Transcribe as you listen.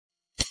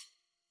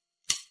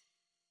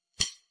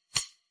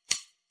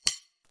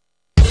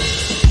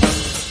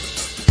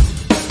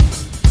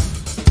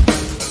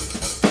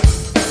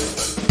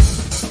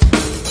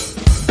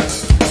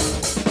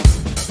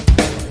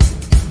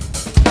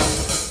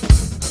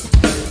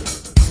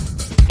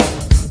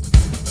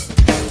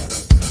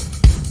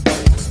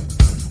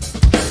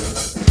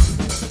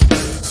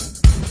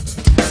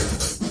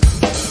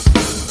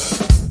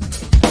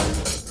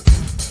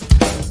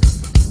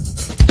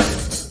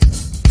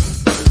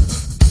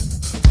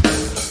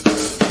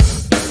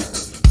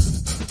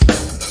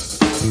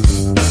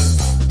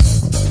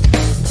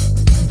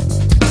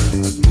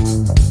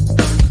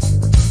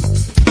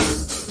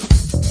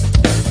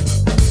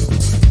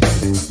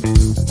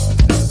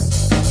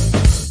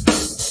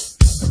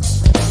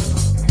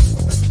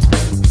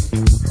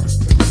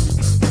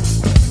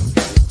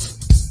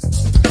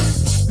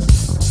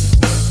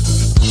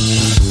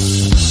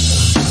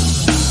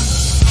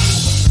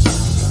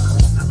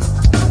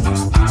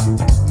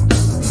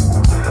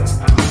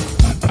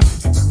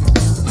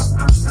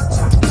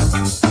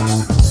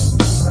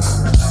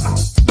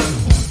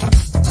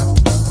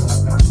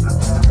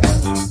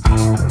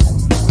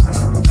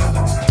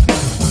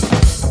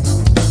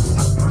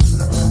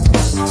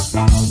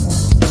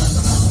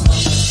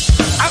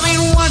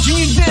watching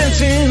you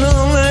dancing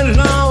all night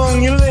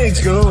long, your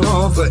legs go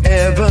on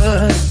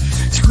forever.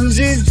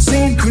 Exquisite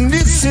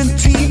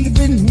synchronicity,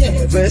 but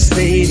never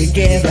stay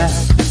together.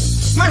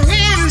 My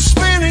head is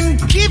spinning,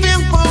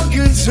 keeping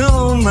focus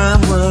on my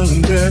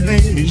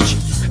wonders.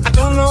 I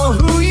don't know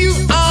who you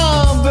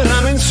are, but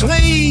I'm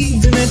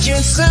enslaved and at your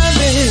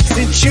service.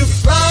 It's your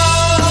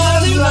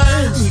body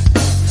line,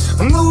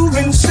 a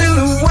moving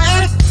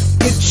silhouette.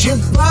 It's your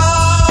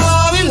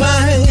body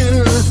line,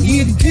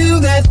 you do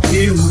that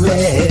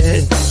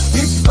pirouette.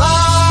 Your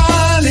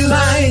body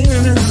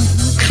line,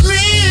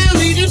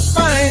 clearly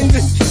defined.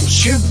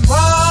 It's your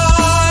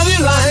body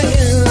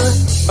line,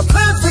 a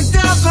perfect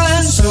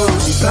outline, so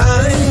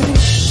divine.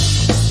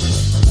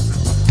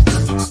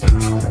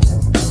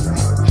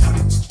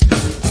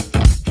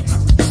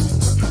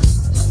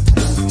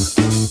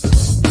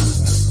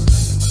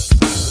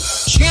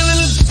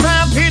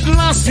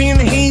 Lost in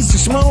the haze of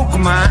smoke,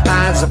 my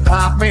eyes are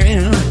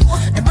popping.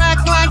 Your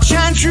back light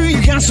shine through,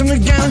 you got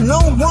something down. No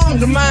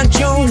wonder my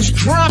jaw is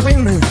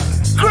dropping.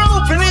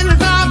 Groping in the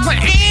dark for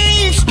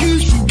any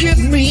excuse to give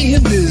me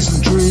this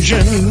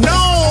intrusion.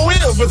 No,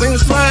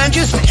 everything's fine,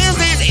 just end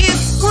it. It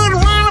would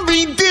wanna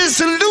be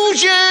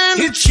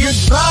disillusion. It's your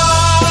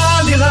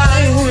body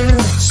line,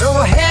 so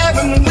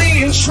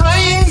heavenly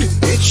enshrined.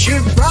 It's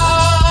your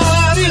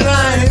body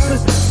line,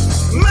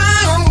 my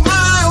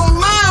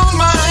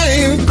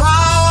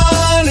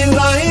body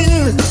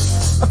line,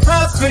 a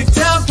perfect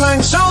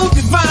outline, so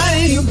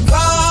divine. Your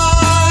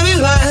body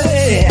line.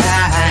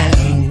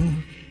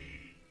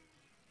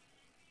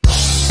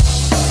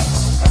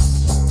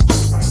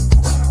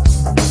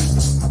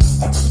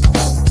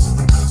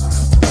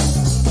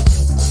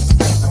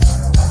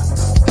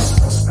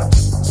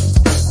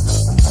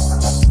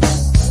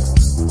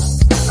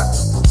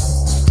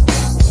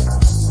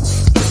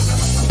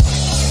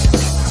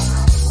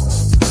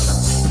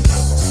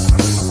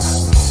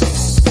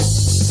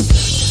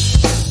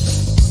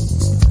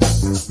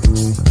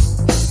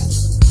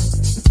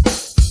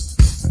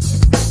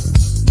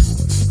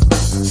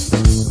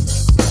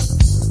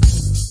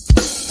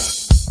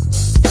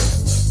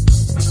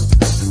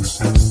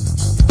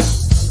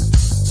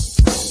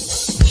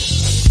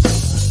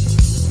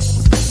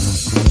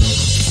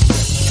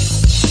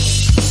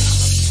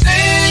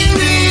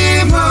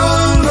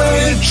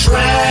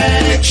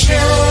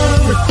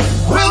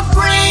 Will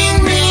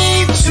bring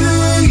me to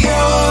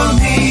your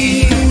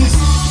knees.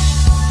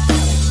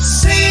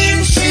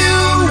 Sensual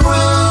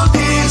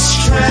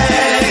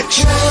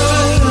distraction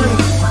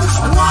is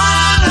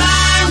what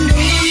I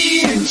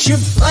need. It's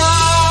your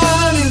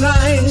body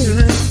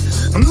line,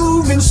 a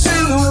moving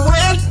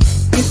silhouette.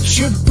 It's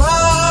your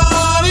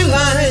body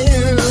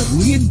line,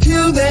 you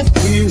do that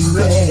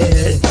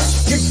pirouette.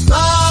 Your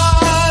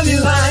body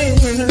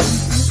line,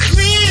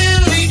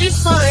 clearly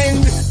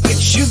defined.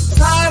 It's your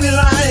body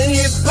line,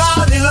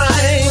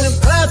 a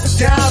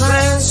perfect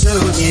outline, so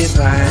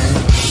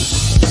divine.